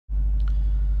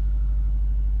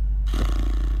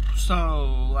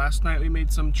So last night we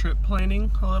made some trip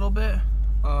planning a little bit.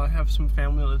 I have some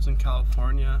family that lives in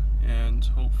California, and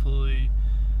hopefully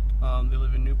they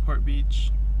live in Newport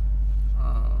Beach.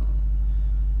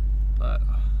 But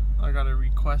I gotta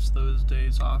request those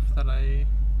days off that I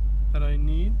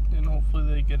need, and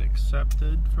hopefully they get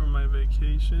accepted for my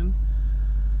vacation.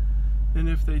 And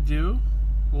if they do,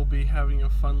 we'll be having a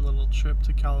fun little trip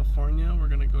to California. We're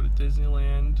gonna go to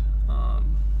Disneyland,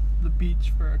 the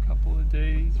beach for a couple of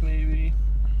days maybe,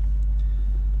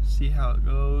 see how it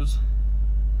goes.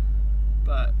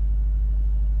 But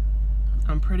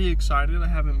I'm pretty excited. I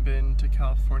haven't been to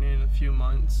California in a few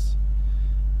months,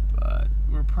 but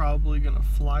we're probably gonna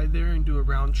fly there and do a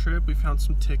round trip. We found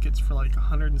some tickets for like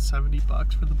 170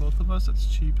 bucks for the both of us. That's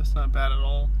cheap. It's not bad at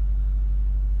all.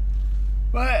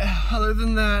 But other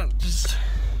than that, just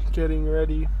getting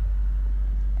ready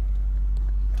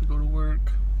to go to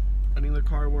work, letting the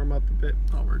car warm up a bit.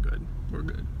 Oh, we're good. We're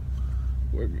good.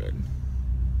 We're good.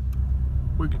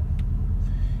 We're good.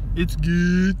 It's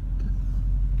good.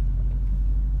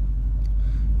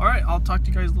 Alright, I'll talk to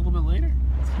you guys a little bit later.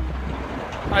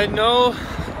 I know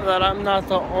that I'm not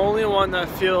the only one that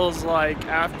feels like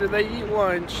after they eat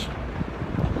lunch,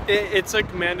 it's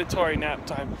like mandatory nap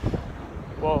time.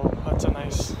 Whoa, that's a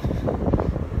nice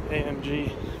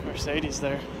AMG Mercedes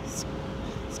there.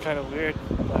 It's kind of weird,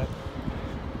 but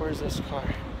where's this car?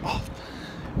 Oh.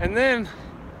 And then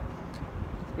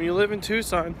when you live in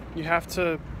Tucson, you have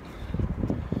to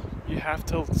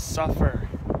suffer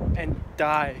and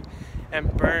die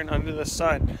and burn under the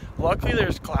sun. Luckily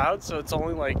there's clouds, so it's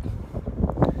only like,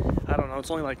 I don't know, it's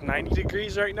only like 90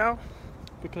 degrees right now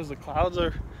because the clouds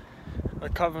are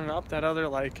covering up that other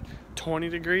like 20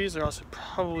 degrees, or else it'd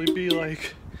probably be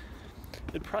like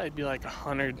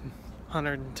 100,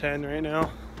 110 right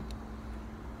now.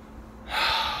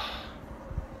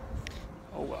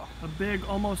 Oh well. A big,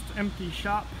 almost empty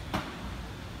shop.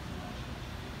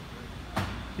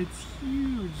 It's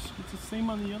huge. It's the same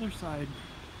on the other side.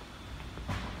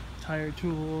 Tire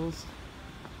tools,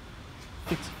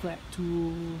 fix a flat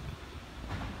tool,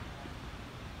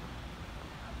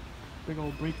 big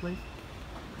old brake light,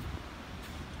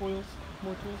 oils,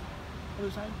 more tools,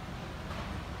 other side.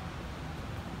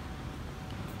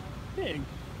 Big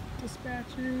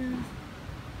dispatchers.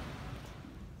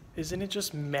 Isn't it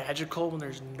just magical when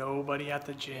there's nobody at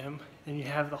the gym and you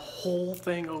have the whole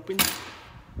thing open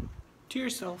to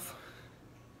yourself?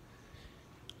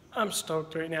 I'm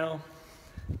stoked right now.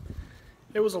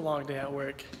 It was a long day at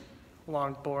work, a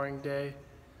long, boring day,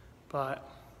 but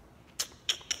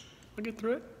I'll get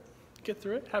through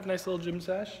it, have a nice little gym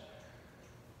sesh,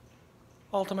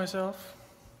 all to myself.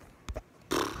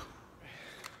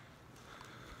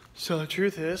 So the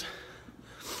truth is,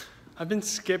 I've been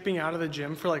skipping out of the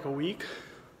gym for like a week,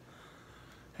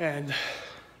 and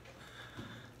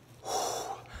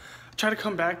I try to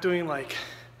come back doing like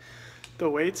the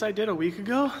weights I did a week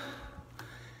ago,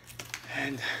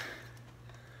 and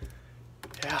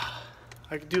yeah,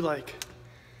 I could do like,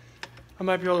 I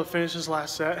might be able to finish this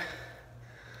last set,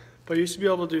 but I used to be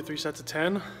able to do 3 sets of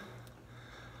 10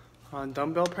 on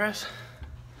dumbbell press.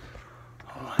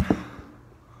 Hold on.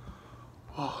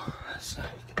 Whoa, that's nice.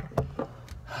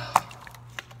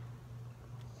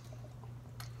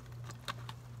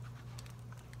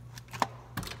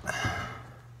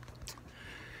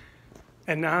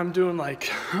 And now I'm doing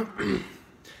like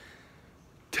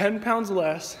 10 pounds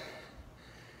less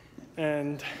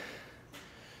and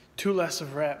 2 less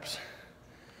of reps.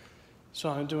 So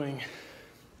I'm doing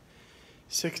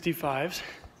 65s,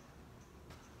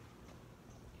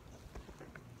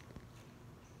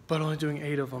 but only doing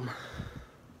 8 of them.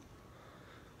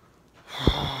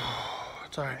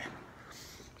 It's all right.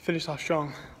 Finish off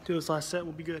strong. Do this last set,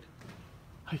 we'll be good.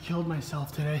 I killed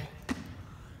myself today.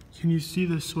 Can you see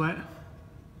the sweat?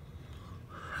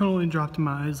 I only dropped in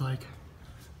my eyes like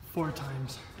 4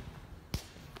 times.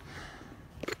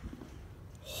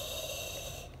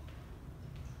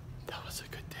 That was a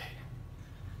good day.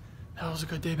 That was a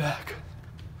good day back.